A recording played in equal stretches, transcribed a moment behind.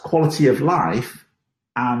quality of life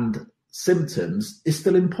and symptoms is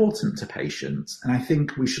still important to patients. And I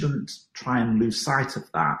think we shouldn't try and lose sight of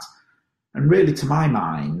that. And really, to my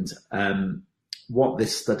mind, what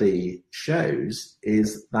this study shows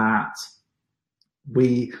is that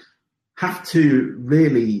we have to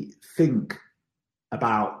really think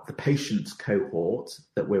about the patient cohort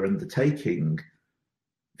that we're undertaking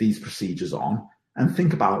these procedures on and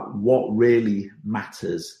think about what really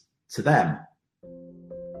matters to them.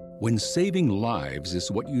 When saving lives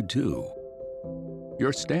is what you do,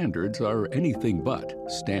 your standards are anything but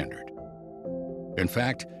standard. In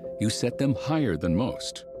fact, you set them higher than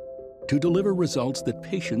most to deliver results that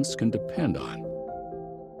patients can depend on.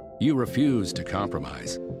 You refuse to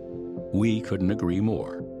compromise. We couldn't agree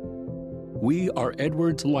more. We are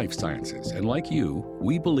Edwards Lifesciences, and like you,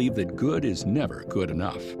 we believe that good is never good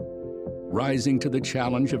enough. Rising to the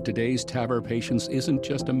challenge of today's TAVR patients isn't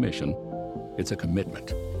just a mission, it's a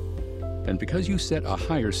commitment. And because you set a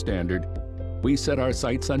higher standard, we set our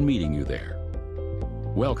sights on meeting you there.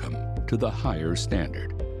 Welcome to the higher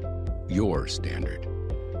standard, your standard.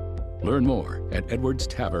 Learn more at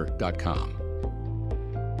edwardstavr.com.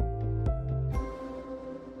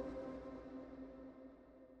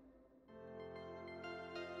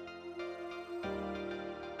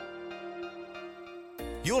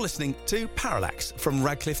 You're listening to Parallax from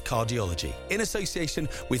Radcliffe Cardiology in association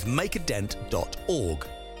with makeadent.org.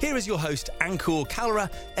 Here is your host, Ankur Kalra,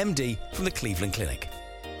 MD from the Cleveland Clinic.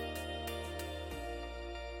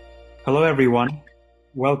 Hello, everyone.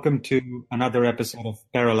 Welcome to another episode of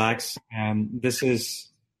Parallax. This is,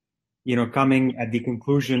 coming at the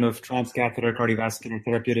conclusion of Transcatheter Cardiovascular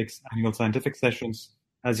Therapeutics annual scientific sessions.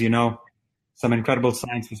 As you know, some incredible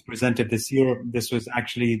science was presented this year. This was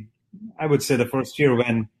actually, I would say, the first year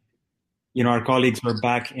when, our colleagues were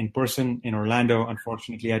back in person in Orlando.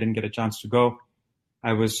 Unfortunately, I didn't get a chance to go.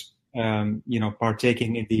 I was,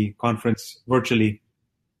 partaking in the conference virtually,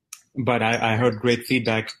 but I heard great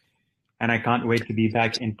feedback, and I can't wait to be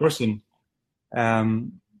back in person.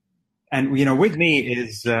 And with me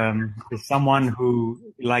is someone who,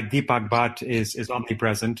 like Deepak Bhatt, is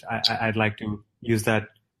omnipresent. I'd like to use that,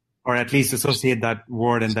 or at least associate that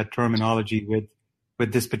word and that terminology with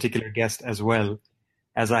this particular guest as well,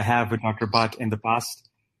 as I have with Dr. Bhatt in the past.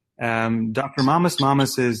 Dr.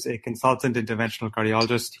 Mamas is a consultant interventional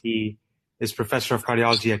cardiologist. He is professor of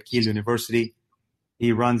cardiology at Keele University.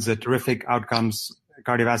 He runs a terrific outcomes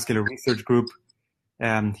cardiovascular research group.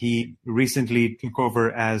 He recently took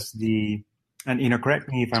over as correct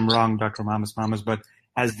me if I'm wrong, Dr. Mamas, but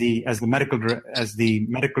as the medical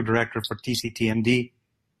director for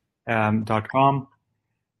TCTMD.com.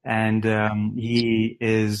 And he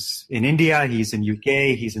is in India, he's in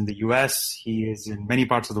UK, he's in the US, he is in many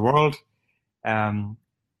parts of the world.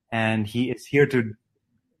 And he is here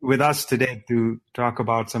with us today to talk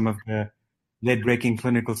about some of the late-breaking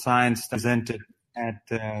clinical science presented at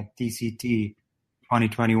TCT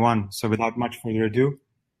 2021. So without much further ado,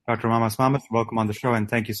 Dr. Mamas, welcome on the show, and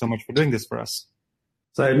thank you so much for doing this for us.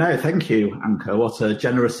 So no, thank you, Ankur. What a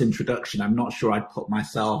generous introduction. I'm not sure I'd put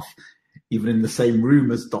myself even in the same room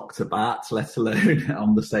as Dr. Bhatt, let alone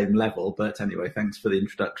on the same level. But anyway, thanks for the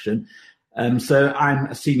introduction. So I'm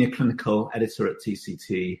a senior clinical editor at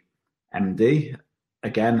TCT MD.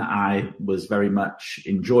 Again, I was very much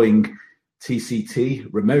enjoying TCT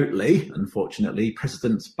remotely. Unfortunately,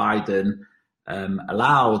 President Biden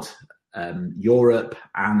allowed Europe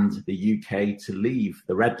and the UK to leave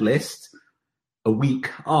the red list a week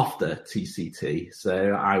after TCT.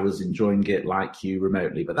 So I was enjoying it like you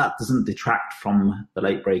remotely, but that doesn't detract from the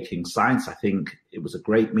late breaking science. I think it was a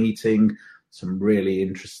great meeting, some really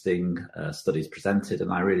interesting studies presented,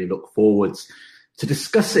 and I really look forward to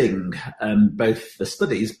discussing both the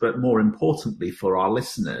studies, but more importantly for our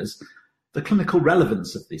listeners, the clinical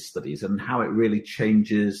relevance of these studies and how it really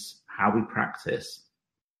changes how we practice.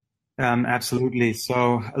 Absolutely.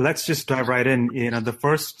 So let's just dive right in. The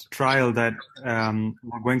first trial that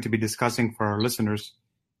we're going to be discussing for our listeners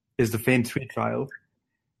is the FAME-3 trial,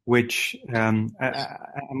 which I'm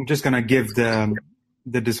just going to give the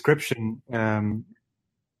description, and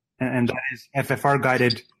that is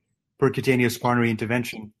FFR-guided percutaneous coronary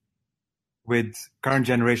intervention with current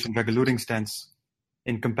generation drug-eluting stents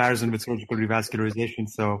in comparison with surgical revascularization.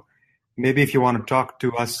 So maybe if you want to talk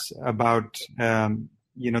to us about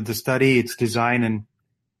the study, its design,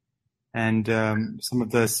 and some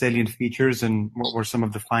of the salient features and what were some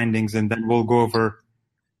of the findings, and then we'll go over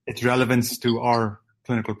its relevance to our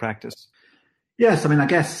clinical practice. Yes, I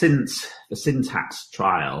guess since the Syntax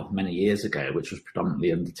trial many years ago, which was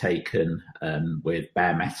predominantly undertaken with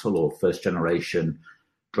bare metal or first generation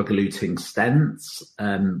drug-eluting stents,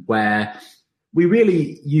 where we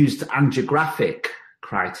really used angiographic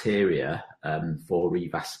criteria for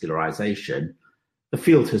revascularization. The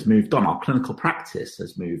field has moved on. Our clinical practice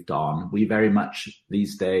has moved on. We very much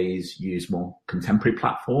these days use more contemporary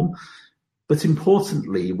platform. But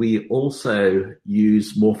importantly, we also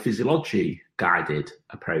use more physiology-guided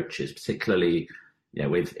approaches, particularly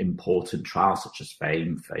with important trials such as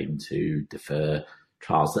FAME2, DEFER,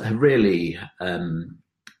 trials that have really,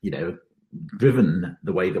 driven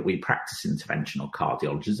the way that we practice interventional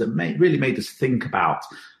cardiology, that really made us think about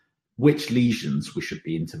which lesions we should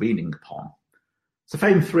be intervening upon. So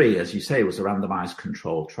FAME3, as you say, was a randomized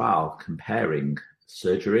controlled trial comparing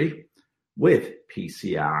surgery with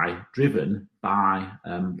PCI driven by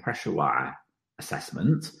pressure wire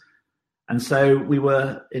assessment. And so we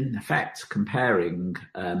were, in effect, comparing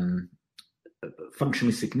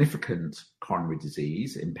functionally significant coronary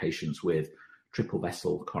disease in patients with triple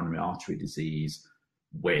vessel coronary artery disease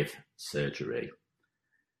with surgery.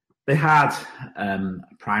 They had a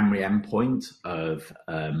primary endpoint of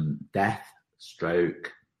death,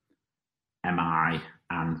 stroke, MI,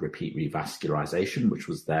 and repeat revascularization, which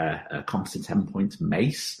was their composite endpoint,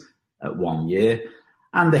 MACE, at 1 year.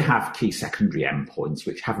 And they have key secondary endpoints,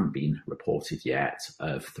 which haven't been reported yet,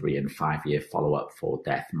 of 3 and 5 year follow-up for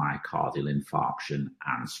death, myocardial infarction,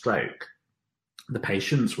 and stroke. The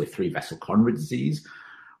patients with 3-vessel coronary disease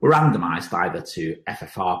were randomized either to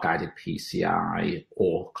FFR-guided PCI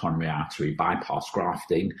or coronary artery bypass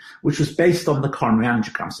grafting, which was based on the coronary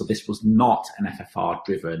angiogram. So this was not an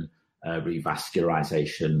FFR-driven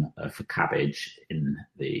revascularization for CABG in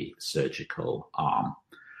the surgical arm.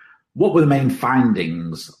 What were the main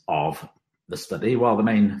findings of the study? Well, the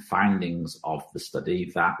main findings of the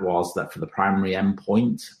study was that for the primary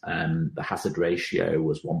endpoint, the hazard ratio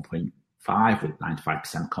was 1.5 with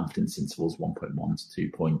 95% confidence intervals 1.1 to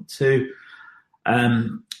 2.2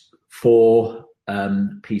 for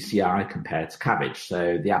PCI compared to CABG.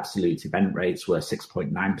 So the absolute event rates were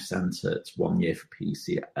 6.9% at 1 year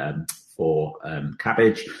for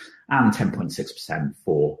CABG and 10.6%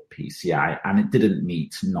 for PCI, and it didn't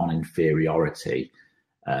meet non-inferiority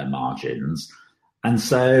margins. And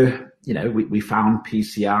so, we found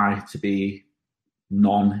PCI to be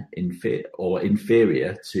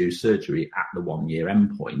inferior to surgery at the 1 year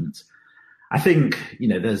endpoint. I think,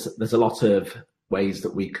 there's a lot of ways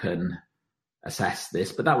that we can assess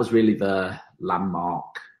this, but that was really the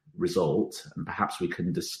landmark result. And perhaps we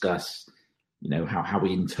can discuss, how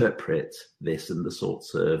we interpret this and the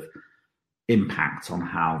sorts of impact on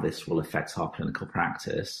how this will affect our clinical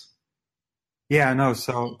practice. Yeah, no.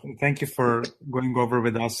 So thank you for going over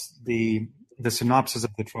with us the synopsis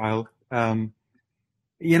of the trial. Some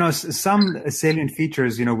salient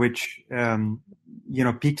features, which,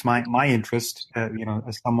 piqued my interest,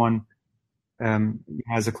 as someone,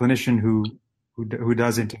 as a clinician who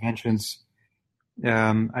does interventions.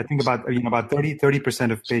 I think about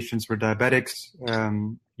 30% of patients were diabetics,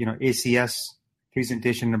 ACS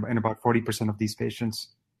presentation in about 40% of these patients.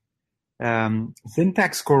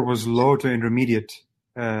 Syntax score was low to intermediate,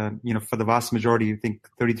 for the vast majority, I think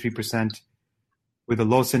 33% with a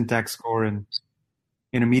low syntax score, and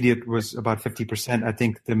intermediate was about 50%. I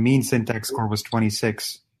think the mean syntax score was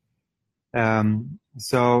 26. But I'm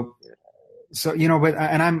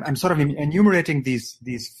sort of enumerating these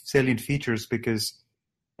salient features because,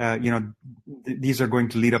 these are going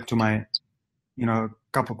to lead up to my,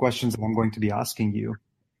 couple of questions that I'm going to be asking you.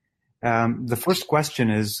 The first question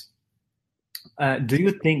is, do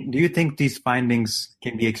you think these findings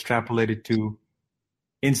can be extrapolated to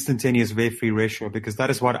instantaneous wave-free ratio? Because that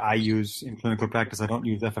is what I use in clinical practice. I don't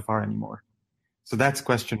use FFR anymore. So that's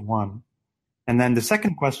question one. And then the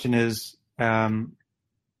second question is,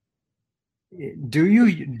 do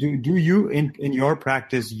you in your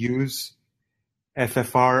practice use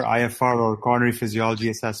FFR, IFR, or coronary physiology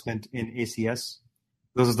assessment in ACS?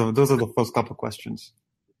 Those are the first couple of questions.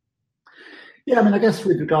 Yeah, I guess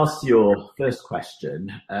with regards to your first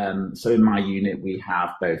question, so in my unit we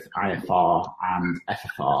have both IFR and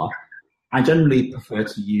FFR. I generally prefer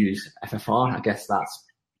to use FFR. I guess that's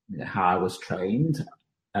how I was trained.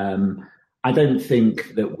 I don't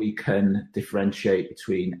think that we can differentiate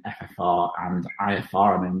between FFR and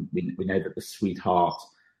IFR. We know that the Sweetheart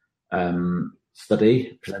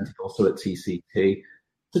study presented also at TCT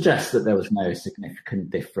suggests that there was no significant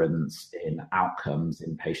difference in outcomes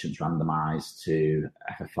in patients randomized to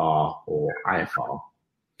FFR or IFR.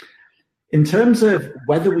 In terms of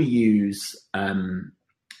whether we use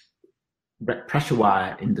pressure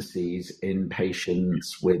wire indices in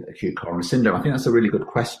patients with acute coronary syndrome, I think that's a really good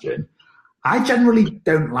question. I generally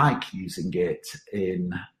don't like using it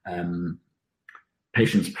in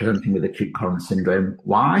patients presenting with acute coronary syndrome.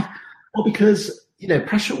 Why? Well, because,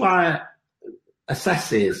 pressure wire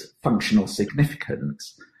assesses functional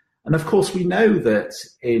significance. And of course, we know that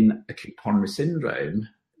in acute coronary syndrome,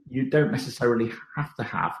 you don't necessarily have to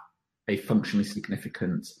have a functionally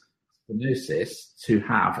significant stenosis to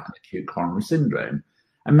have an acute coronary syndrome.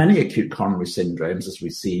 And many acute coronary syndromes, as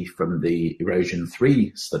we see from the Erosion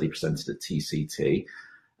 3 study presented at TCT,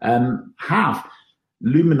 have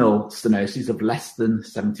luminal stenoses of less than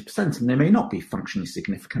 70%. And they may not be functionally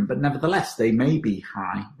significant, but nevertheless, they may be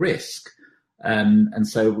high risk. And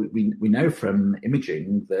so we know from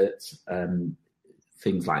imaging that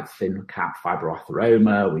things like thin cap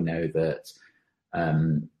fibroatheroma, we know that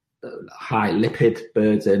high lipid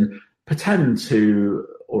burden portend to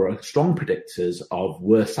or are strong predictors of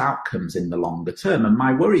worse outcomes in the longer term. And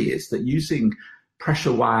my worry is that using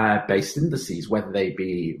pressure wire-based indices, whether they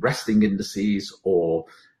be resting indices or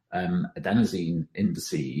adenosine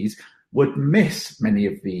indices, would miss many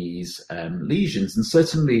of these lesions. And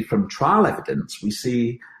certainly from trial evidence, we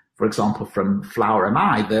see, for example, from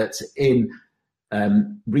Flower-MI, that in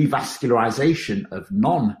revascularization of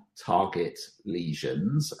non-target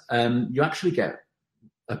lesions, you actually get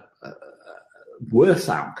worse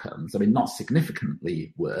outcomes. I mean, not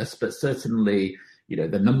significantly worse, but certainly,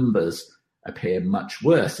 the numbers appear much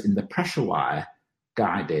worse in the pressure wire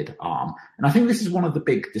guided arm. And I think this is one of the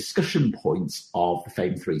big discussion points of the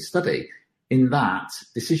FAME3 study, in that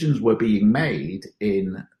decisions were being made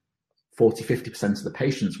in 40-50% of the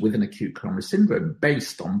patients with an acute coronary syndrome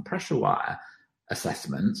based on pressure wire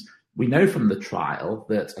assessments. We know from the trial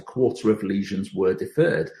that a quarter of lesions were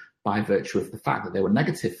deferred by virtue of the fact that they were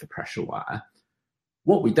negative for pressure wire.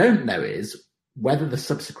 What we don't know is whether the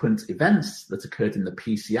subsequent events that occurred in the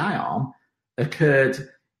PCI arm occurred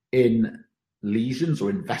in lesions or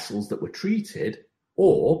in vessels that were treated,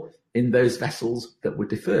 or in those vessels that were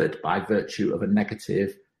deferred by virtue of a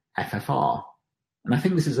negative FFR. And I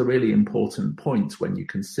think this is a really important point when you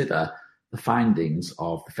consider the findings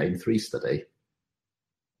of the FAME3 study.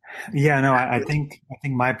 Yeah, no, I think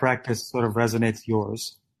my practice sort of resonates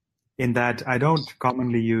yours, in that I don't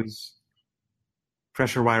commonly use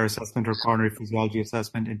pressure wire assessment or coronary physiology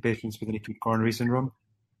assessment in patients with an acute coronary syndrome.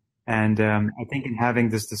 And I think in having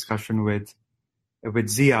this discussion with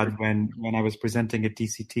Ziad when I was presenting at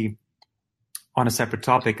TCT on a separate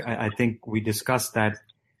topic, I think we discussed that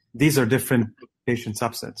these are different patient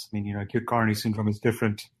subsets. I mean, acute coronary syndrome is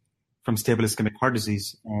different from stable ischemic heart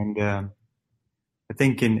disease. And I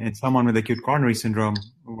think in someone with acute coronary syndrome,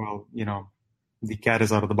 well, the cat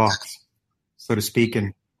is out of the box, so to speak.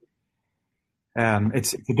 And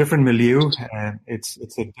it's a different milieu. It's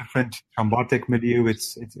a different thrombotic milieu.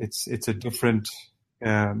 It's a different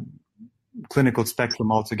clinical spectrum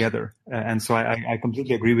altogether. And so I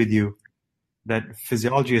completely agree with you that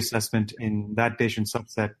physiology assessment in that patient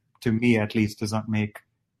subset, to me at least, does not make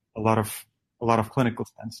a lot of clinical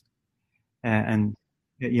sense. And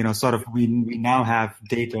sort of we now have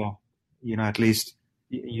data, at least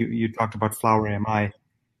you talked about Flower-MI,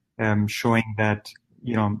 showing that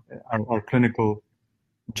our clinical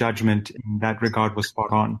judgment in that regard was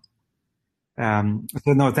spot on.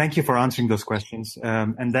 So no, thank you for answering those questions.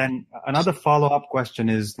 And then another follow-up question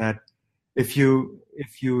is that if you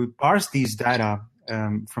parse these data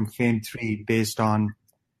from FAME3 based on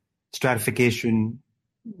stratification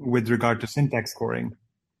with regard to syntax scoring,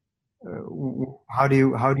 how do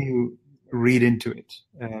you read into it?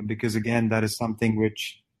 Because again, that is something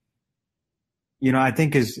which I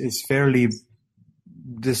think is fairly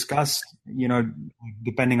discussed.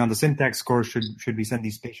 Depending on the syntax score, should we send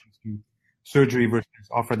these patients to surgery versus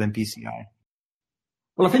offer them PCI?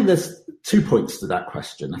 Well, I think there's 2 points to that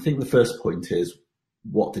question. I think the first point is,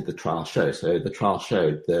 what did the trial show? So the trial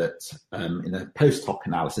showed that in a post hoc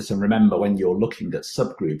analysis, and remember, when you're looking at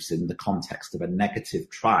subgroups in the context of a negative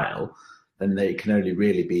trial, then they can only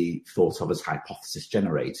really be thought of as hypothesis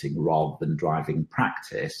generating rather than driving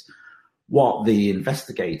practice. What the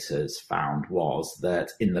investigators found was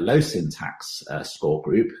that in the low syntax score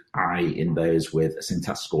group, i.e. in those with a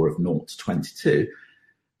syntax score of 0 to 22,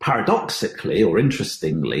 paradoxically or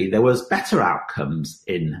interestingly, there was better outcomes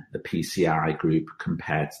in the PCI group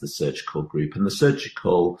compared to the surgical group. And the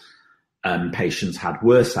surgical patients had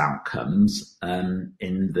worse outcomes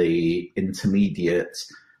in the intermediate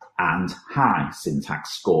and high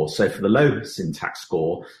syntax score. So for the low syntax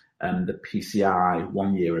score, the PCI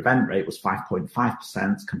 1-year event rate was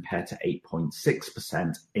 5.5% compared to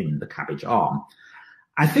 8.6% in the CABG arm.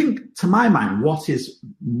 I think, to my mind, what is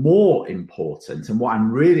more important and what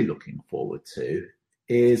I'm really looking forward to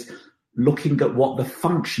is looking at what the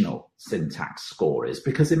functional syntax score is,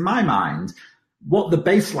 because in my mind, what the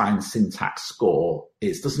baseline syntax score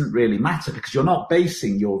is doesn't really matter, because you're not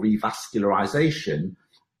basing your revascularization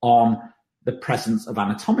on the presence of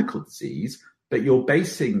anatomical disease, but you're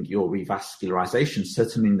basing your revascularization,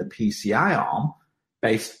 certainly in the PCI arm,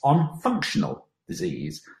 based on functional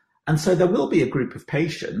disease. And so there will be a group of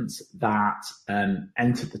patients that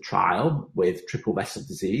entered the trial with triple vessel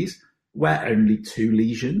disease where only 2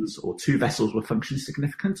 lesions or 2 vessels were functionally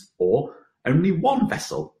significant, or only 1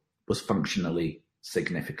 vessel was functionally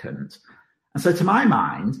significant. And so to my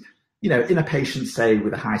mind, in a patient, say,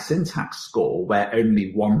 with a high syntax score where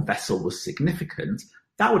only 1 vessel was significant,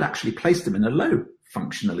 that would actually place them in a low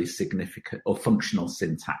functionally significant or functional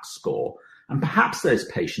syntax score. And perhaps those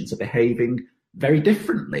patients are behaving very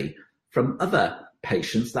differently from other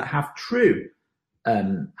patients that have true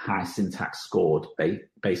high syntax scored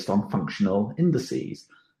based on functional indices.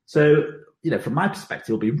 So, from my perspective,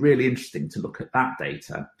 it'll be really interesting to look at that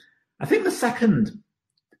data. I think the second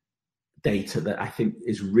data that I think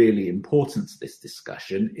is really important to this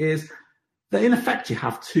discussion is that, in effect, you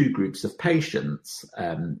have 2 groups of patients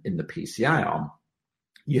in the PCI arm.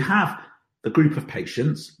 You have the group of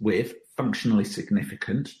patients with functionally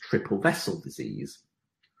significant triple vessel disease.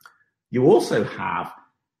 You also have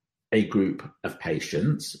a group of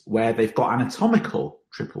patients where they've got anatomical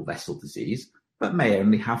triple vessel disease, but may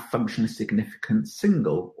only have functionally significant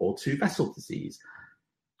single or 2 vessel disease.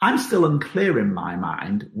 I'm still unclear in my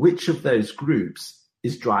mind which of those groups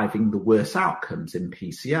is driving the worst outcomes in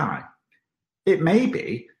PCI. It may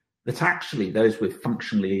be that actually those with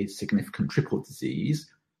functionally significant triple disease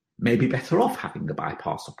may be better off having a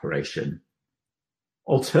bypass operation.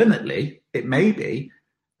 Alternately, it may be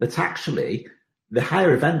that actually the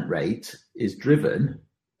higher event rate is driven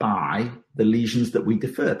by the lesions that we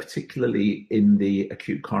defer, particularly in the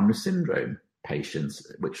acute coronary syndrome patients,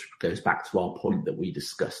 which goes back to our point that we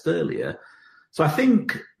discussed earlier. So I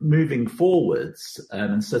think moving forwards,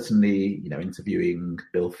 and certainly, interviewing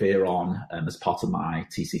Bill Fearon as part of my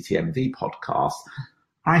TCTMD podcast,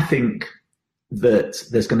 I think that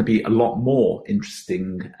there's going to be a lot more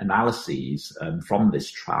interesting analyses from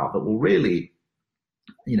this trial that will really,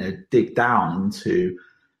 dig down into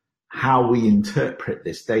how we interpret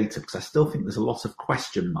this data, because I still think there's a lot of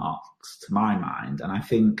question marks to my mind. And I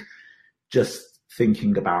think just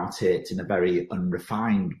thinking about it in a very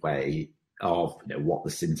unrefined way of what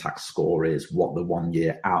the syntax score is, what the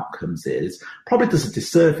 1-year outcomes is, probably does a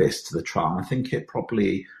disservice to the trial. And I think it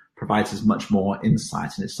probably provides us much more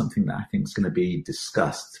insight, and it's something that I think is going to be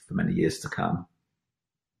discussed for many years to come.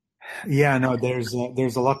 Yeah, no, there's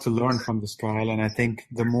a lot to learn from this trial, and I think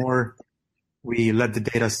the more we let the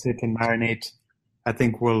data sit and marinate, I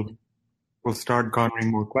think we'll start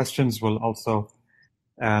garnering more questions. We'll also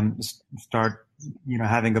start,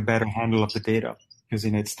 having a better handle of the data, because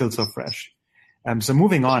it's still so fresh. So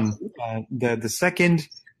moving on, the second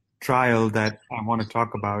trial that I want to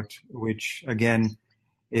talk about, which again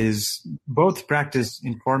is both practice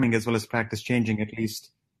informing as well as practice changing, at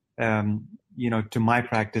least to my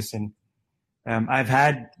practice. And I've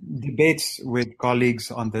had debates with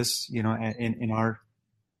colleagues on this, in our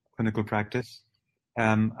clinical practice.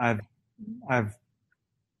 I've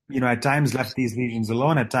at times left these lesions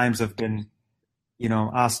alone. At times I've been,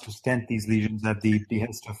 asked to stent these lesions at the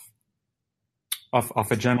behest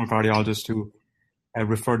of a general cardiologist who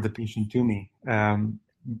referred the patient to me. But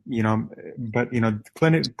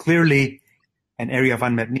clearly an area of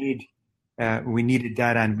unmet need. We needed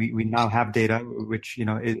data, and we now have data, which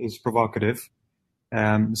is provocative.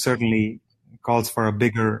 Certainly calls for a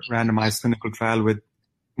bigger randomized clinical trial with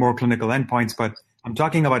more clinical endpoints. But I'm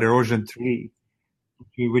talking about EROSION 3,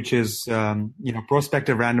 which is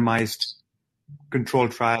prospective randomized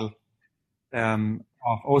controlled trial of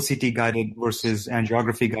OCT guided versus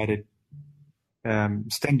angiography guided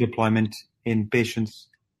stent deployment in patients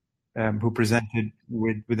who presented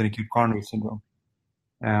with an acute coronary syndrome.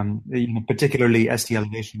 Particularly ST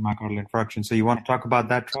elevation myocardial infarction. So you want to talk about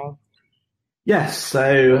that trial? Yes.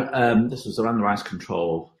 So this was a randomized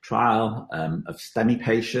control trial of STEMI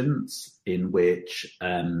patients in which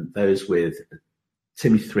those with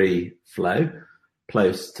TIMI-3 flow,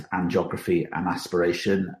 post angiography and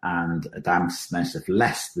aspiration, and a diameter stenosis of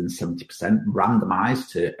less than 70%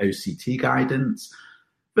 randomized to OCT guidance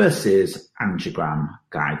versus angiogram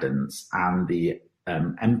guidance. And the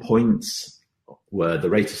endpoints were the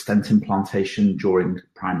rate of stent implantation during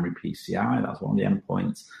primary PCI. That was one of the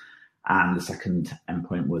endpoints. And the second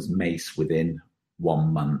endpoint was MACE within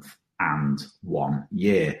 1 month and 1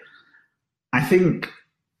 year. I think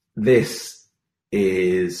this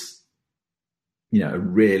is, a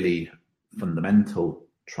really fundamental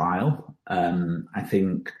trial. I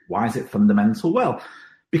think, why is it fundamental? Well,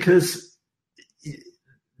 because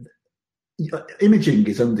imaging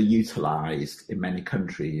is underutilized in many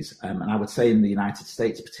countries, and I would say in the United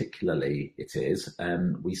States particularly it is.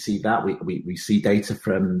 We see that. We see data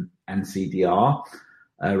from NCDR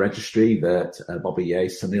registry that Bobby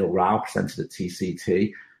Yates, Sunil Rao presented at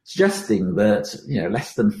TCT, suggesting that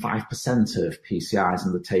less than 5% of PCIs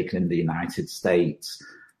undertaken in the United States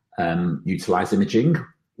utilize imaging.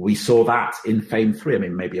 We saw that in FAME3. I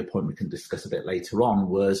mean, maybe a point we can discuss a bit later on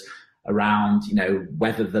was around,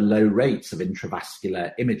 whether the low rates of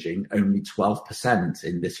intravascular imaging, only 12%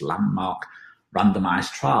 in this landmark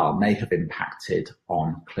randomized trial, may have impacted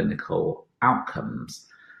on clinical outcomes.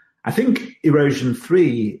 I think erosion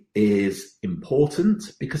 3 is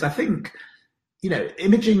important because I think,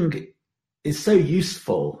 imaging is so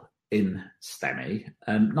useful in STEMI,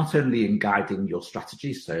 not only in guiding your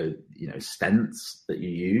strategy, so, stents that you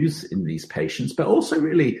use in these patients, but also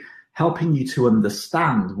really helping you to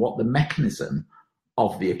understand what the mechanism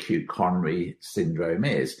of the acute coronary syndrome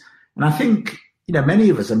is. And I think, many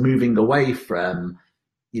of us are moving away from,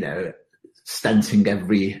 stenting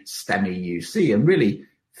every STEMI you see and really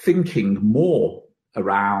thinking more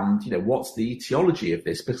around, what's the etiology of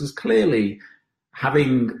this? Because clearly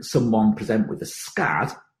having someone present with a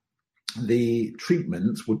SCAD, the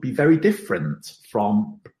treatment would be very different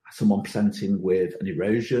from someone presenting with an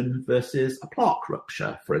erosion versus a plaque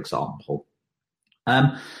rupture, for example.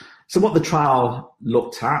 So what the trial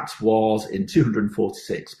looked at was in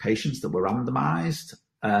 246 patients that were randomized.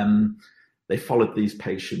 They followed these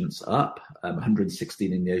patients up,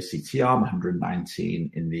 116 in the OCT arm,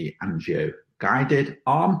 119 in the angio-guided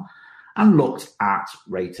arm, and looked at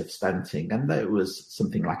rate of stenting. And there was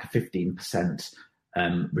something like a 15%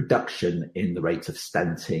 reduction in the rate of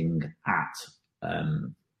stenting at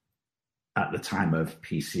the time of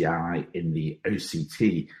PCI in the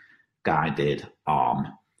OCT guided arm.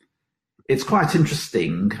 It's quite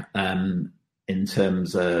interesting in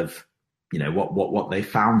terms of what they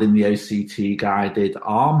found in the OCT guided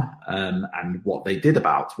arm and what they did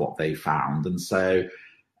about what they found. And so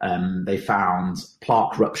they found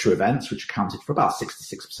plaque rupture events, which accounted for about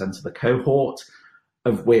 66% of the cohort,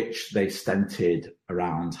 of which they stented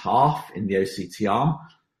around half in the OCT arm.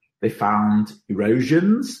 They found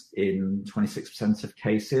erosions in 26% of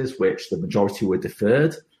cases, which the majority were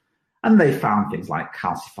deferred. And they found things like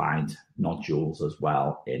calcified nodules as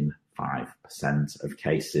well in 5% of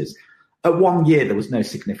cases. At 1 year, there was no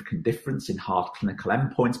significant difference in hard clinical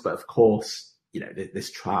endpoints. But of course,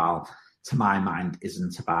 this trial, to my mind,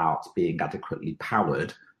 isn't about being adequately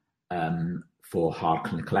powered for hard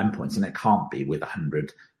clinical endpoints. And it can't be with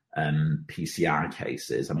 100 PCI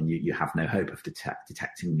cases. I mean, you have no hope of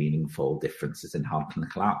detecting meaningful differences in hard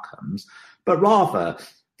clinical outcomes, but rather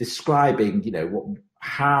describing,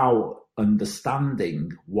 how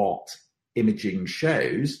understanding what imaging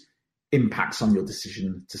shows impacts on your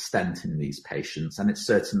decision to stent in these patients. And it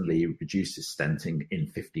certainly reduces stenting in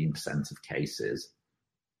 15% of cases.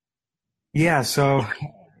 Yeah. So,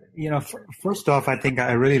 first off, I think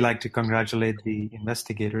I really like to congratulate the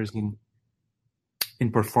investigators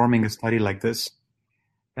in performing a study like this.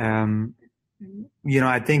 I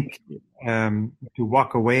think to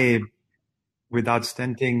walk away without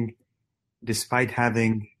stenting, despite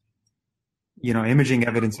having, imaging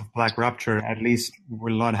evidence of plaque rupture, at least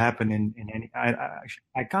will not happen in any,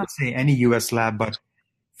 I can't say any US lab, but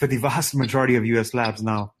for the vast majority of US labs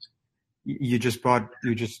now, you just brought up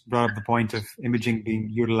the point of imaging being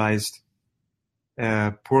utilized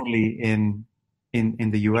poorly in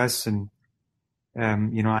the US. And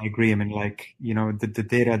I agree. I mean, the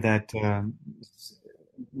data that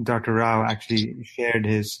Dr. Rao actually shared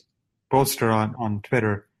his poster on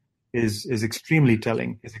Twitter is extremely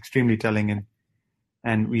telling.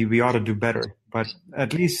 And we ought to do better. But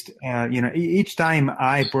at least each time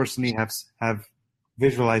I personally have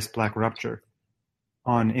visualized plaque rupture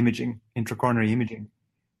on imaging, intracoronary imaging,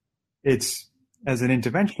 it's, as an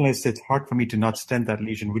interventionalist, it's hard for me to not stent that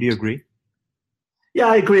lesion. Would you agree? Yeah,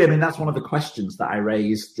 I agree. I mean, that's one of the questions that I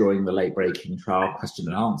raised during the late-breaking trial question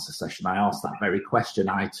and answer session. I asked that very question.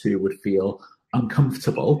 I, too, would feel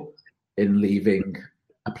uncomfortable in leaving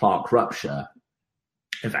a plaque rupture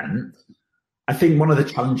event. I think one of the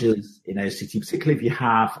challenges in OCT, particularly if you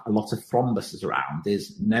have a lot of thrombuses around,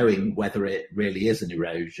 is knowing whether it really is an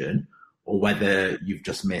erosion or whether you've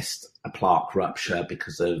just missed a plaque rupture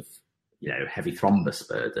because of, heavy thrombus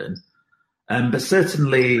burden. But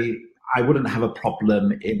certainly, I wouldn't have a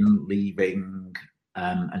problem in leaving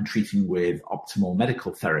and treating with optimal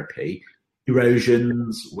medical therapy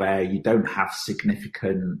erosions where you don't have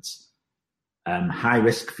significant high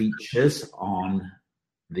risk features on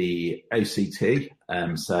the OCT.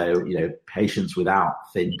 So, patients without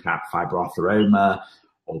thin cap fibroatheroma,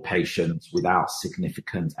 or patients without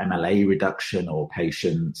significant MLA reduction, or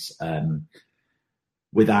patients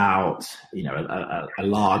without, a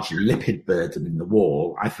large lipid burden in the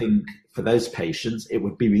wall. I think for those patients, it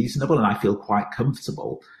would be reasonable, and I feel quite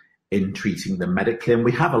comfortable in treating them medically. And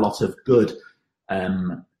we have a lot of good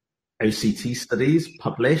OCT studies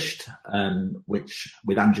published, which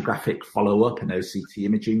with angiographic follow-up and OCT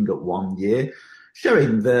imaging at 1 year,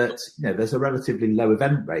 showing that there's a relatively low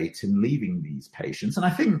event rate in leaving these patients. And I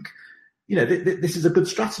think this is a good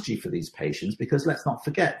strategy for these patients, because let's not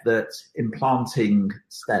forget that implanting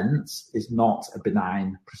stents is not a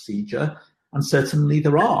benign procedure, and certainly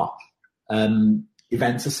there are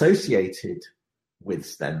events associated with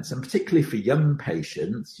stents, and particularly for young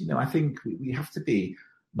patients. I think we have to be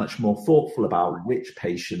much more thoughtful about which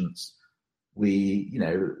patients we,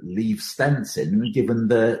 leave stents in, given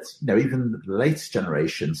that, even the latest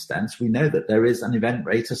generation stents, we know that there is an event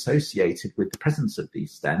rate associated with the presence of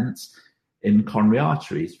these stents in coronary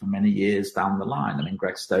arteries for many years down the line. I mean,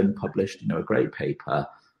 Greg Stone published, a great paper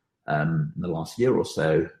in the last year or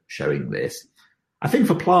so showing this. I think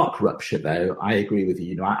for plaque rupture, though, I agree with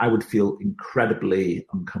you. I would feel incredibly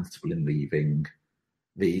uncomfortable in leaving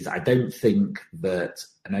these. I don't think that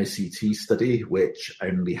an OCT study, which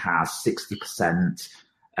only has 60%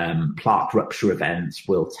 plaque rupture events,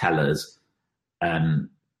 will tell us,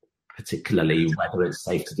 particularly whether it's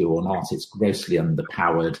safe to do or not. It's grossly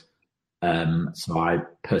underpowered. So I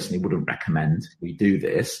personally wouldn't recommend we do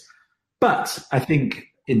this. But I think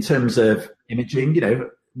in terms of imaging,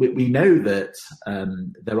 we know that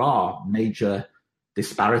there are major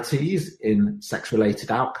disparities in sex-related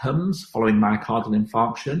outcomes following myocardial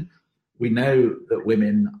infarction. We know that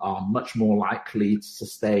women are much more likely to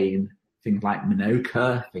sustain things like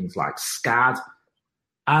MINOCA, things like SCAD,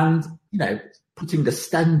 and putting a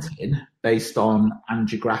stent in based on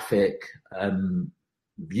angiographic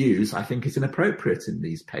views, I think, is inappropriate in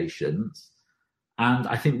these patients. And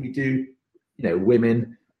I think we do,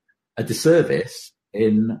 women a disservice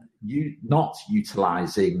in not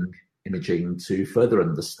utilising imaging to further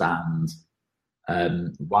understand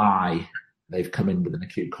why they've come in with an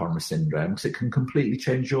acute coronary syndrome, because it can completely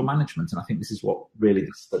change your management. And I think this is what really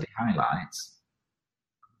the study highlights.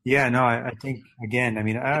 Yeah, no, I think, again,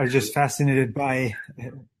 I was just fascinated by,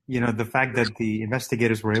 the fact that the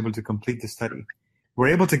investigators were able to complete the study. Were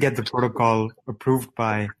able to get the protocol approved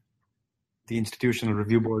by the Institutional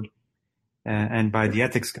Review Board and by the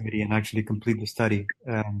Ethics Committee, and actually complete the study.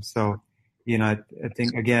 So, I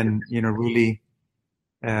think, again, really,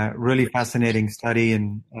 really fascinating study.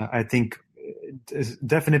 And I think it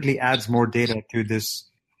definitely adds more data to this,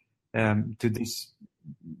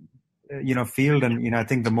 field. And, I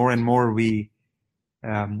think the more and more we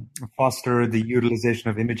foster the utilization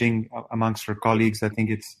of imaging amongst our colleagues, I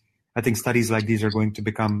think studies like these are going to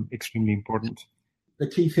become extremely important. The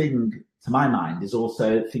key thing, to my mind, is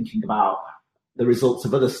also thinking about the results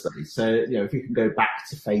of other studies. So, if we can go back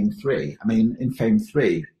to FAME3, in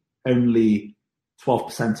FAME3, only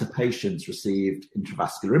 12% of patients received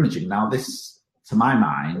intravascular imaging. Now, this, to my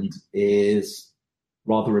mind, is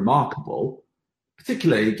rather remarkable,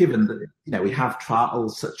 particularly given that, we have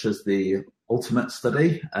trials such as the ULTIMATE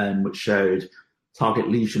study, which showed target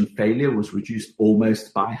lesion failure was reduced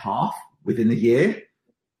almost by half within a year.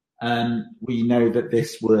 We know that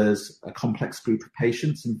this was a complex group of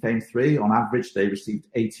patients in FAME3. On average, they received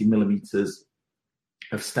 80 millimeters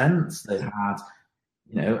of stents. They had,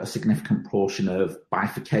 a significant portion of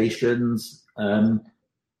bifurcations.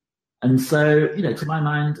 And so, to my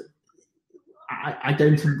mind, I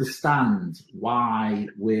don't understand why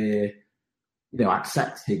we're,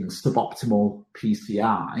 accepting suboptimal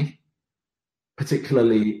PCI,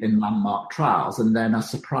 particularly in landmark trials, and then are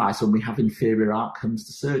surprised when we have inferior outcomes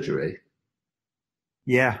to surgery.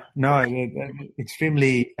 Yeah, no,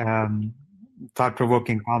 extremely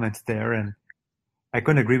thought-provoking comments there, and I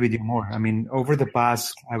couldn't agree with you more. Over the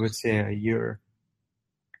past, I would say, a year,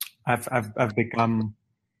 I've become.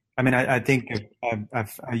 I think I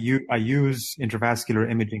use intravascular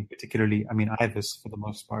imaging, particularly, IVUS for the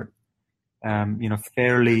most part,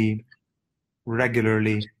 fairly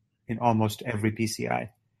regularly in almost every PCI.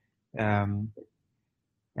 I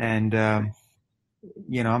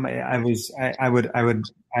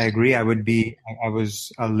agree. I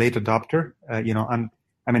was a late adopter, I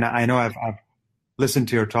know I've listened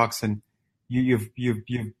to your talks, and you've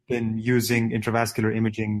been using intravascular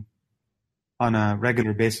imaging on a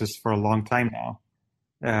regular basis for a long time now.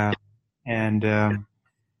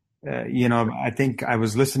 I think I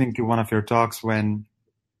was listening to one of your talks when,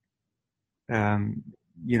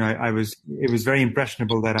 it was very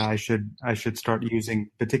impressionable that I should start using,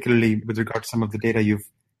 particularly with regard to some of the data you've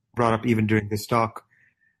brought up even during this talk,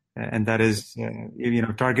 and that is,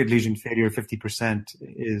 target lesion failure 50%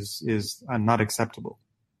 is not acceptable,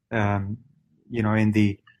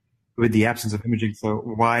 with the absence of imaging. So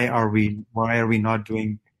why are we not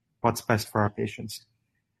doing what's best for our patients?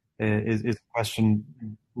 Is a question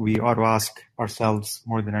we ought to ask ourselves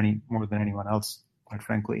more than anyone else, quite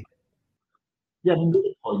frankly. Yeah, another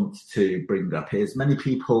point to bring up is many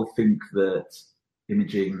people think that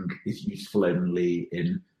imaging is useful only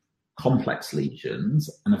in complex lesions,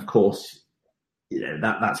 and of course,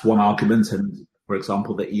 that's one argument. And for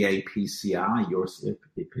example, the EAPCI,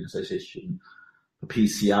 European Association for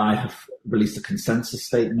PCI, have released a consensus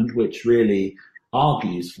statement which really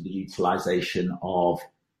argues for the utilization of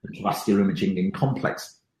intravascular imaging in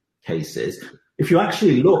complex cases. If you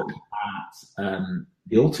actually look at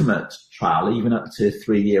the ultimate trial, even up to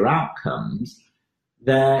 3-year outcomes,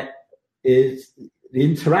 there is the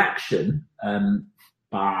interaction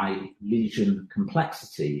by lesion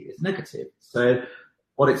complexity is negative. So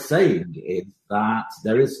what it's saying is that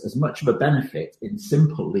there is as much of a benefit in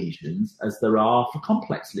simple lesions as there are for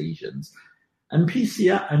complex lesions. And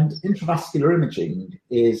PCI and intravascular imaging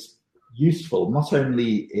is useful not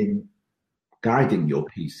only in guiding your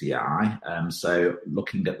PCI, so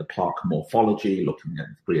looking at the plaque morphology, looking at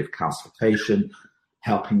the degree of calcification,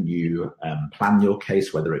 helping you plan your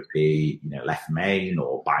case, whether it be left main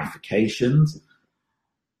or bifurcations,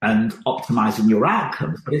 and optimizing your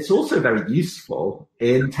outcomes. But it's also very useful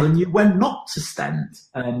in telling you when not to stent.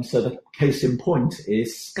 So the case in point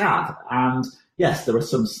is SCAD. And yes, there are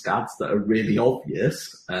some SCADs that are really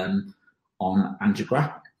obvious on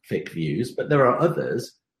angiographic views, but there are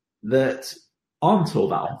others that aren't all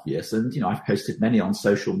that obvious. And, I've posted many on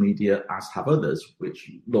social media, as have others, which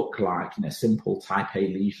look like, simple type A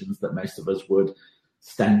lesions that most of us would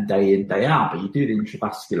stent day in, day out. But you do the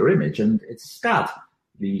intravascular image and it's a SCAD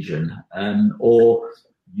lesion, or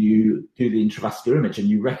you do the intravascular image and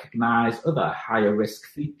you recognize other higher risk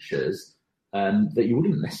features that you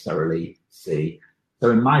wouldn't necessarily see. So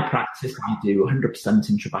in my practice, I do 100%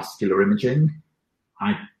 intravascular imaging.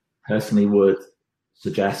 I personally would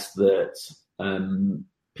suggest that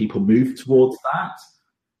people move towards that.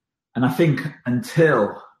 And I think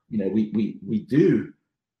until, we do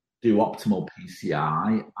optimal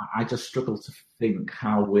PCI, I just struggle to think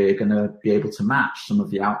how we're going to be able to match some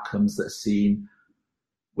of the outcomes that are seen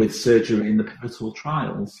with surgery in the pivotal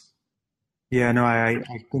trials. Yeah, no, I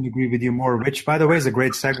couldn't agree with you more, which, by the way, is a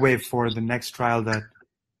great segue for the next trial that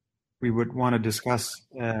we would want to discuss.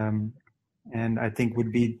 And I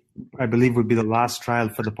believe would be the last trial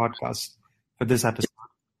for the podcast for this episode.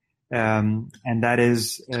 And that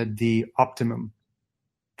is the Optimum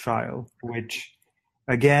trial, which,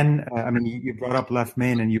 again, you brought up left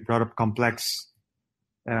main and you brought up complex,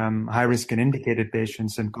 high risk and indicated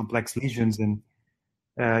patients and complex lesions. And,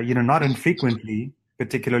 not infrequently,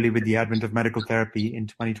 particularly with the advent of medical therapy in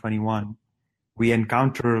 2021, we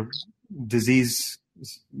encounter disease,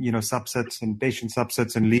 subsets and patient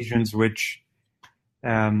subsets and lesions which,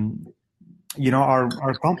 are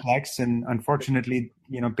complex. And unfortunately,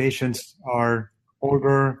 patients are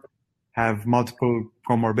older, have multiple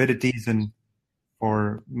comorbidities, and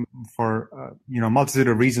for multitude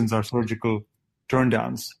of reasons are surgical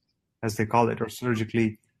turndowns, as they call it, or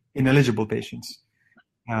surgically ineligible patients.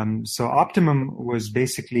 So Optimum was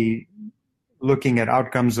basically looking at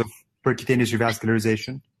outcomes of percutaneous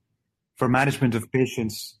revascularization for management of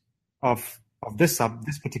patients of this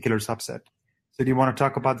particular subset. So do you want to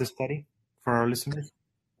talk about this study for our listeners?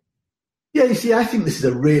 Yeah, you see, I think this is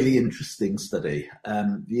a really interesting study.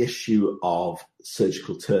 The issue of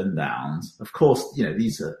surgical turndowns. Of course,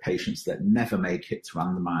 these are patients that never make it to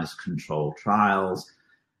randomized controlled trials.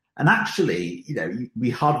 And actually, we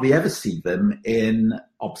hardly ever see them in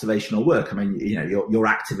observational work. You're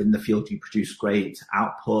active in the field, you produce great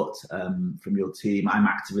output from your team. I'm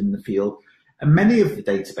active in the field. And many of the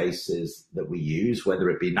databases that we use, whether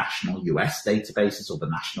it be national US databases or the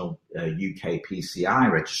national UK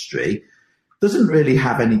PCI registry, doesn't really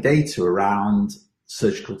have any data around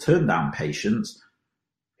surgical turndown patients,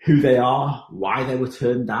 who they are, why they were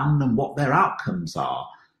turned down, and what their outcomes are.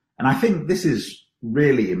 And I think this is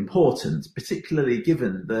really important, particularly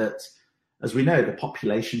given that, as we know, the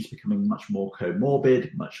population is becoming much more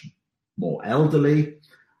comorbid, much more elderly,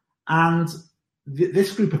 and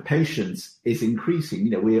this group of patients is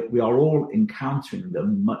increasing. We are all encountering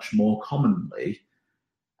them much more commonly,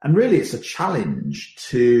 and really it's a challenge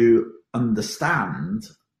to understand,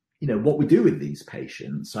 what we do with these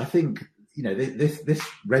patients. I think, this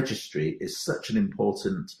registry is such an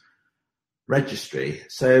important registry.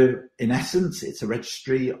 So in essence, it's a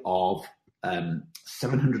registry of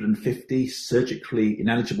 750 surgically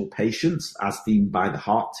ineligible patients as deemed by the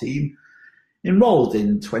heart team, enrolled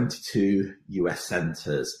in 22 US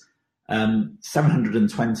centers.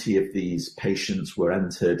 720 of these patients were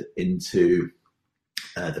entered into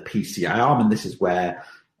the PCI arm, and this is where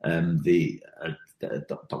Dr.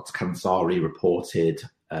 Kansari reported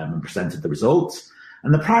and presented the results.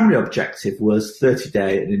 And the primary objective was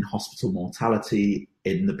 30-day and in-hospital mortality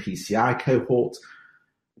in the PCI cohort,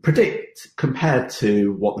 compared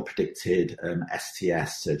to what the predicted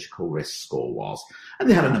STS surgical risk score was. And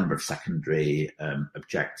they had a number of secondary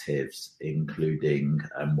objectives, including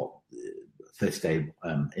what 30-day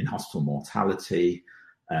in-hospital mortality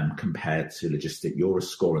compared to logistic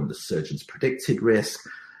Euroscore and the surgeon's predicted risk,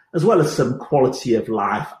 as well as some quality of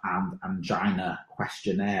life and angina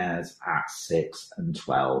questionnaires at 6 and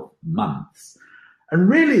 12 months. And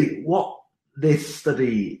really what this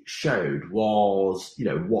study showed was,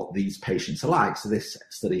 what these patients are like. So this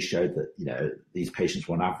study showed that, these patients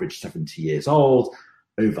were on average 70 years old.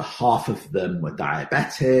 Over half of them were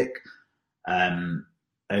diabetic.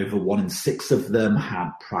 Over 1 in 6 of them had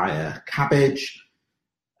prior CABG.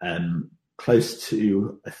 Close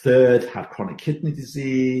to a third had chronic kidney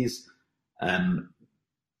disease. A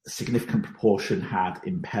significant proportion had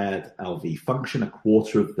impaired LV function. A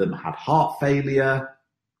quarter of them had heart failure.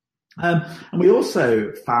 And we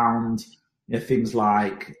also found things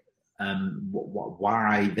like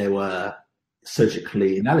why they were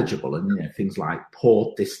surgically ineligible, and things like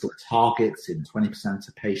poor distal targets in 20%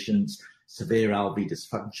 of patients, severe LV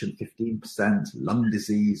dysfunction 15%, lung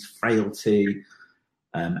disease, frailty,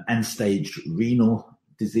 end-stage renal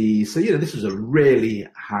disease. So, this was a really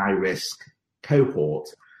high-risk cohort.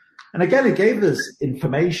 And again, it gave us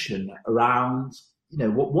information around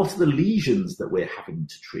what are the lesions that we're having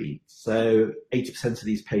to treat? So 80% of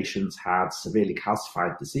these patients had severely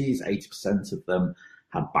calcified disease, 80% of them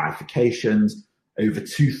had bifurcations, over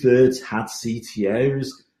 2/3 had CTOs,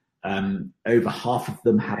 over half of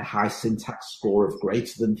them had a high syntax score of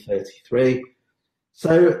greater than 33.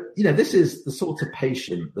 So, this is the sort of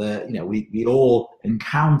patient that, we all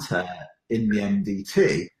encounter in the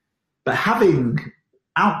MDT, but having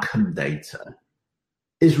outcome data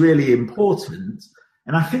is really important.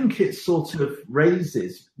 And I think it sort of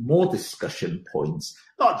raises more discussion points,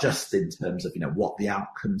 not just in terms of, what the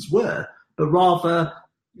outcomes were, but rather,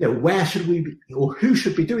 where should we be, or who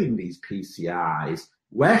should be doing these PCIs?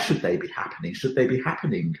 Where should they be happening? Should they be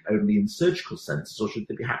happening only in surgical centers, or should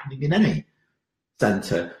they be happening in any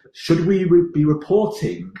center? Should we be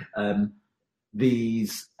reporting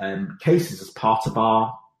these cases as part of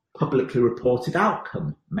our publicly reported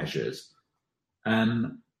outcome measures?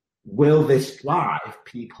 Will this drive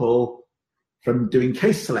people from doing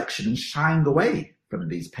case selection and shying away from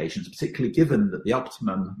these patients, particularly given that the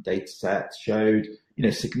Optimum data set showed,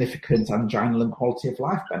 significant anginal and quality of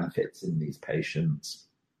life benefits in these patients?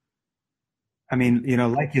 I mean,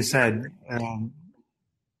 like you said,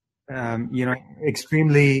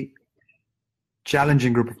 extremely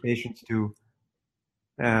challenging group of patients to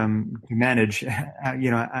manage.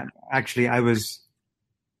 Actually, I was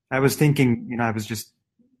thinking, I was just,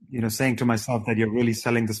 saying to myself that you're really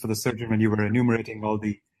selling this for the surgeon when you were enumerating all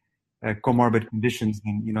the comorbid conditions.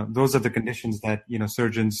 And, those are the conditions that,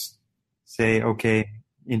 surgeons say, okay,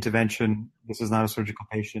 intervention, this is not a surgical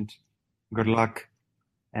patient, good luck,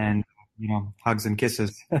 and, hugs and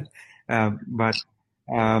kisses. I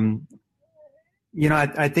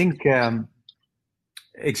think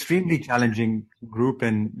extremely challenging group,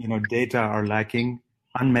 and, data are lacking,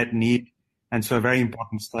 unmet need, and so a very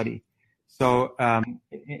important study. So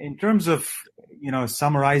in terms of,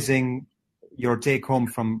 summarizing your take home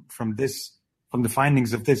from the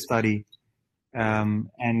findings of this study,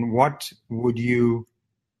 and what would you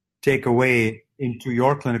take away into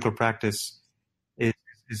your clinical practice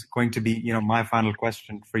is going to be, my final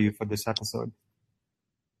question for you for this episode.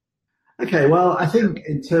 Okay, well, I think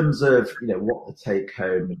in terms of, what the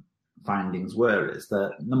take-home findings were, is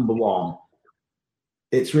that, number one,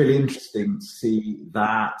 it's really interesting to see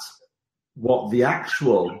that what the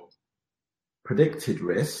actual predicted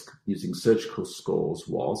risk using surgical scores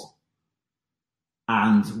was,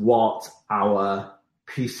 and what our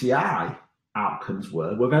PCI outcomes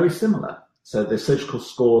were very similar. So the surgical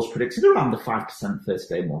scores predicted around the 5%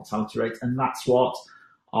 30-day mortality rate, and that's what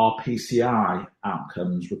our PCI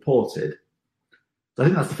outcomes reported. So I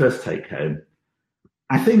think that's the first take home.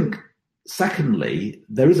 I think, secondly,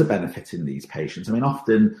 there is a benefit in these patients. I mean,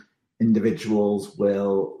 often individuals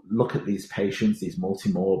will look at these patients, these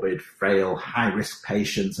multimorbid, frail, high-risk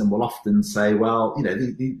patients, and will often say, well,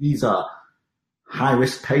 these are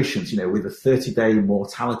high-risk patients, with a 30-day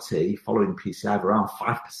mortality following PCI of around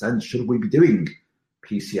 5%. Should we be doing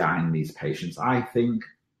PCI in these patients? I think,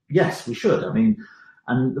 yes, we should.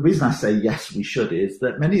 And the reason I say yes, we should is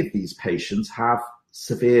that many of these patients have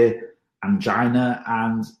severe angina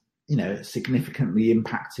and, significantly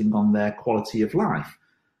impacting on their quality of life.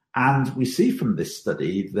 And we see from this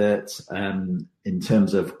study that in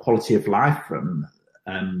terms of quality of life from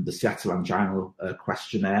the Seattle Anginal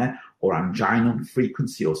Questionnaire or anginal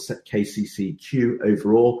frequency or KCCQ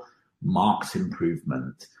overall marks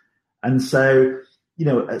improvement. And so,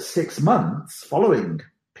 at 6 months following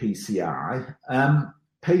PCI,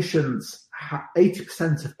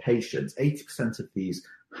 80% of these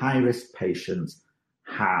high-risk patients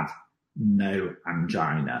had no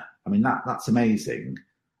angina. That's amazing.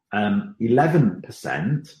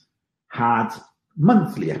 11% had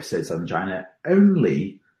monthly episodes of angina.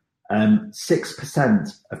 Only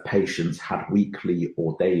 6% of patients had weekly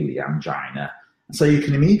or daily angina. So you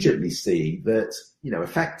can immediately see that,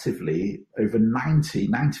 effectively over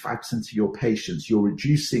 95% of your patients, you're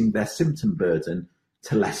reducing their symptom burden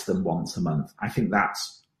to less than once a month. I think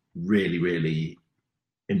that's really, really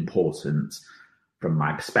important from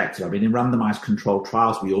my perspective. In randomized controlled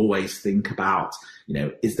trials, we always think about,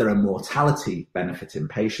 is there a mortality benefit in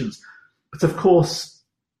patients? But of course,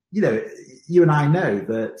 you and I know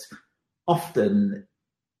that often,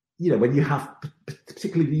 when you have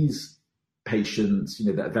particularly these patients,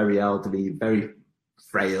 that are very elderly, very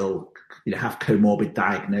frail, have comorbid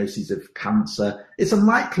diagnoses of cancer, it's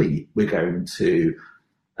unlikely we're going to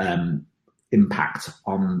impact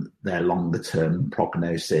on their longer term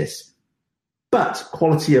prognosis. But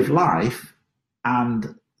quality of life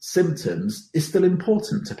and symptoms is still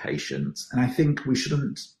important to patients. And I think we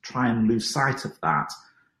shouldn't try and lose sight of that.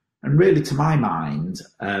 And really, to my mind,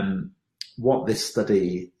 what this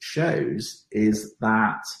study shows is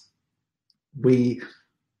that we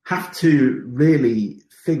have to really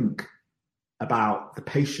think about the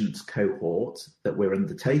patient cohort that we're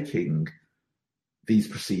undertaking these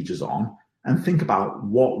procedures on and think about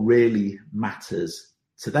what really matters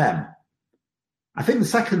to them. I think the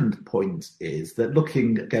second point is that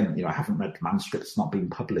looking, again, I haven't read the manuscript, it's not been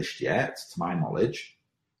published yet, to my knowledge.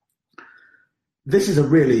 This is a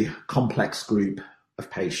really complex group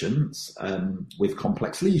of patients with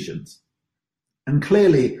complex lesions. And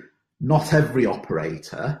clearly, not every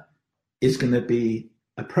operator is going to be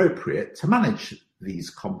appropriate to manage these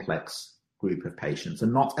complex group of patients.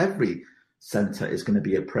 And not every centre is going to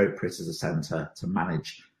be appropriate as a centre to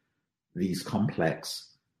manage these complex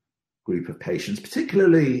group of patients,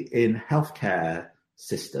 particularly in healthcare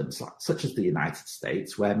systems such as the United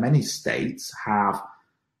States, where many states have,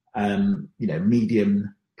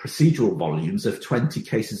 medium procedural volumes of 20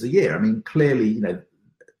 cases a year. Clearly,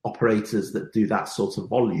 operators that do that sort of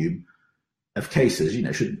volume of cases,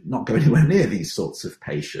 should not go anywhere near these sorts of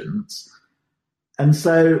patients. And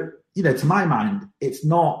so, to my mind, it's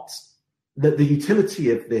not that the utility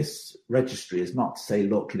of this registry is not to say,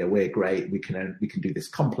 look, we're great, we can do this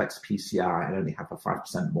complex PCI and only have a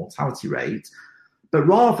 5% mortality rate, but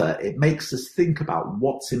rather it makes us think about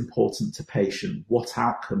what's important to patient, what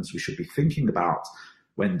outcomes we should be thinking about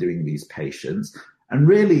when doing these patients, and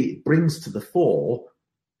really brings to the fore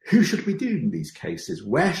who should be doing these cases,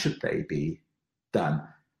 where should they be done.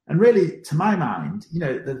 And really, to my mind,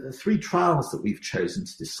 the 3 trials that we've chosen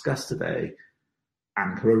to discuss today,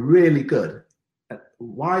 Anchor, are really good.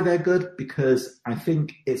 Why they're good? Because I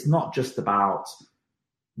think it's not just about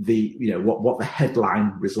the, what the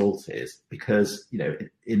headline result is, because,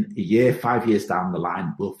 in a year, 5 years down the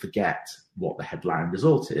line, we'll forget what the headline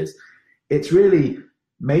result is. It's really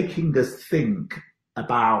making us think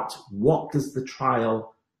about what does the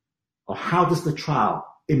trial, or how does the trial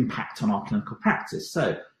impact on our clinical practice?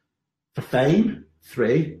 So for FAME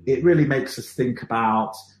 3, it really makes us think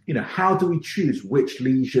about, how do we choose which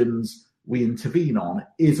lesions we intervene on?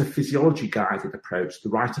 Is a physiology-guided approach the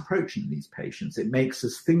right approach in these patients? It makes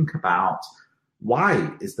us think about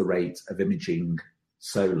why is the rate of imaging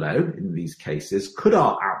so low in these cases? Could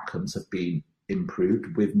our outcomes have been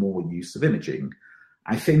improved with more use of imaging?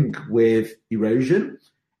 I think with erosion,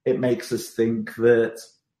 it makes us think that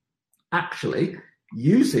actually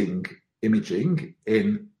using imaging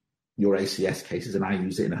in your ACS cases, and I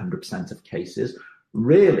use it in 100% of cases,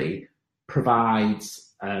 really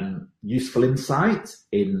provides useful insight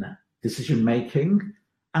in decision making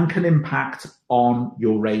and can impact on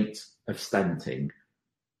your rate of stenting.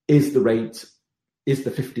 Is the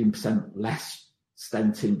 15% less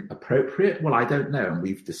stenting appropriate? Well, I don't know. And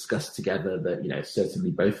we've discussed together that,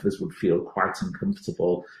 certainly both of us would feel quite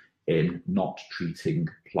uncomfortable in not treating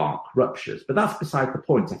plaque ruptures. But that's beside the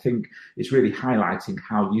point. I think it's really highlighting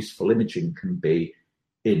how useful imaging can be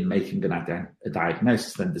in making a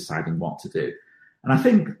diagnosis and deciding what to do. And I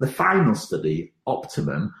think the final study,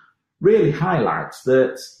 Optimum, really highlights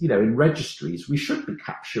that, in registries, we should be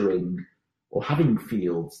capturing or having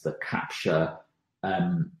fields that capture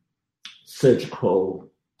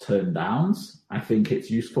surgical turndowns. I think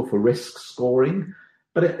it's useful for risk scoring.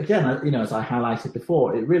 But again, as I highlighted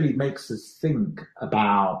before, it really makes us think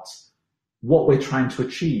about what we're trying to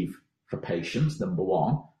achieve for patients, number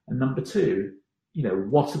one. And number two,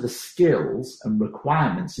 what are the skills and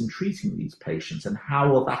requirements in treating these patients, and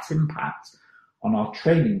how will that impact on our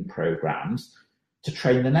training programs to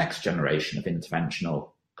train the next generation of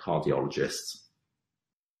interventional cardiologists?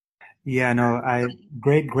 Yeah, no,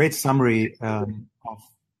 great summary of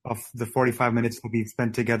the 45 minutes that we've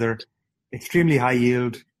spent together. Extremely high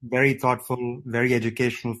yield, very thoughtful, very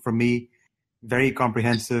educational for me, very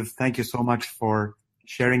comprehensive. Thank you so much for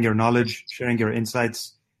sharing your knowledge, sharing your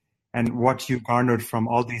insights, and what you garnered from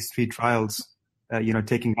all these 3 trials,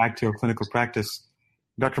 taking back to your clinical practice.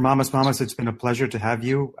 Dr. Mamas, it's been a pleasure to have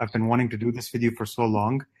you. I've been wanting to do this with you for so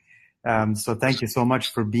long. So thank you so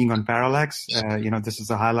much for being on Parallax. This is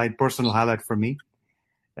a personal highlight for me.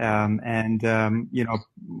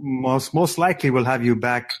 Most likely we'll have you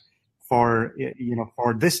back for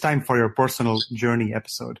this time for your personal journey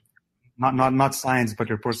episode, not science, but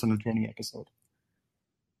your personal journey episode.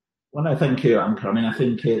 Well, no, thank you, Ankur. I mean, I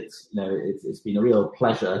think it's been a real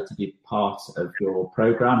pleasure to be part of your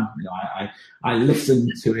program. I listened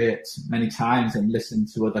to it many times and listened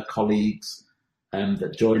to other colleagues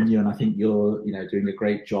that join you, and I think you're doing a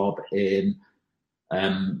great job in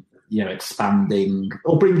expanding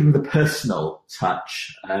or bringing the personal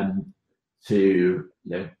touch to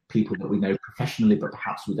people that we know professionally, but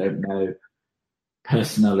perhaps we don't know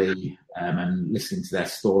personally, and listening to their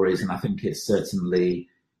stories. And I think it certainly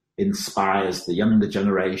inspires the younger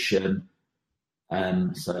generation.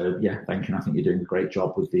 So yeah, thank you. And I think you're doing a great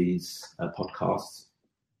job with these podcasts.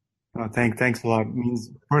 Oh, thanks a lot.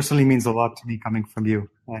 Personally means a lot to me coming from you.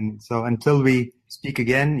 And so until we speak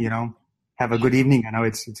again, have a good evening. I know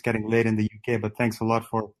it's getting late in the UK, but thanks a lot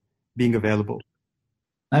for being available.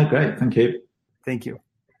 Oh, great. Thank you. Thank you.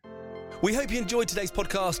 We hope you enjoyed today's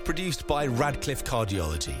podcast, produced by Radcliffe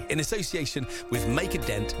Cardiology in association with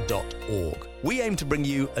makeadent.org. We aim to bring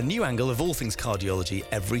you a new angle of all things cardiology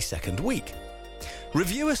every second week.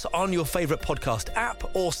 Review us on your favourite podcast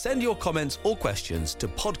app, or send your comments or questions to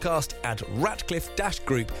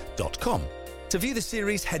podcast@radcliffe-group.com. To view the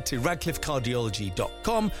series, head to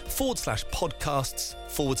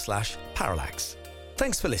radcliffecardiology.com/podcasts/parallax.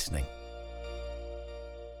 Thanks for listening.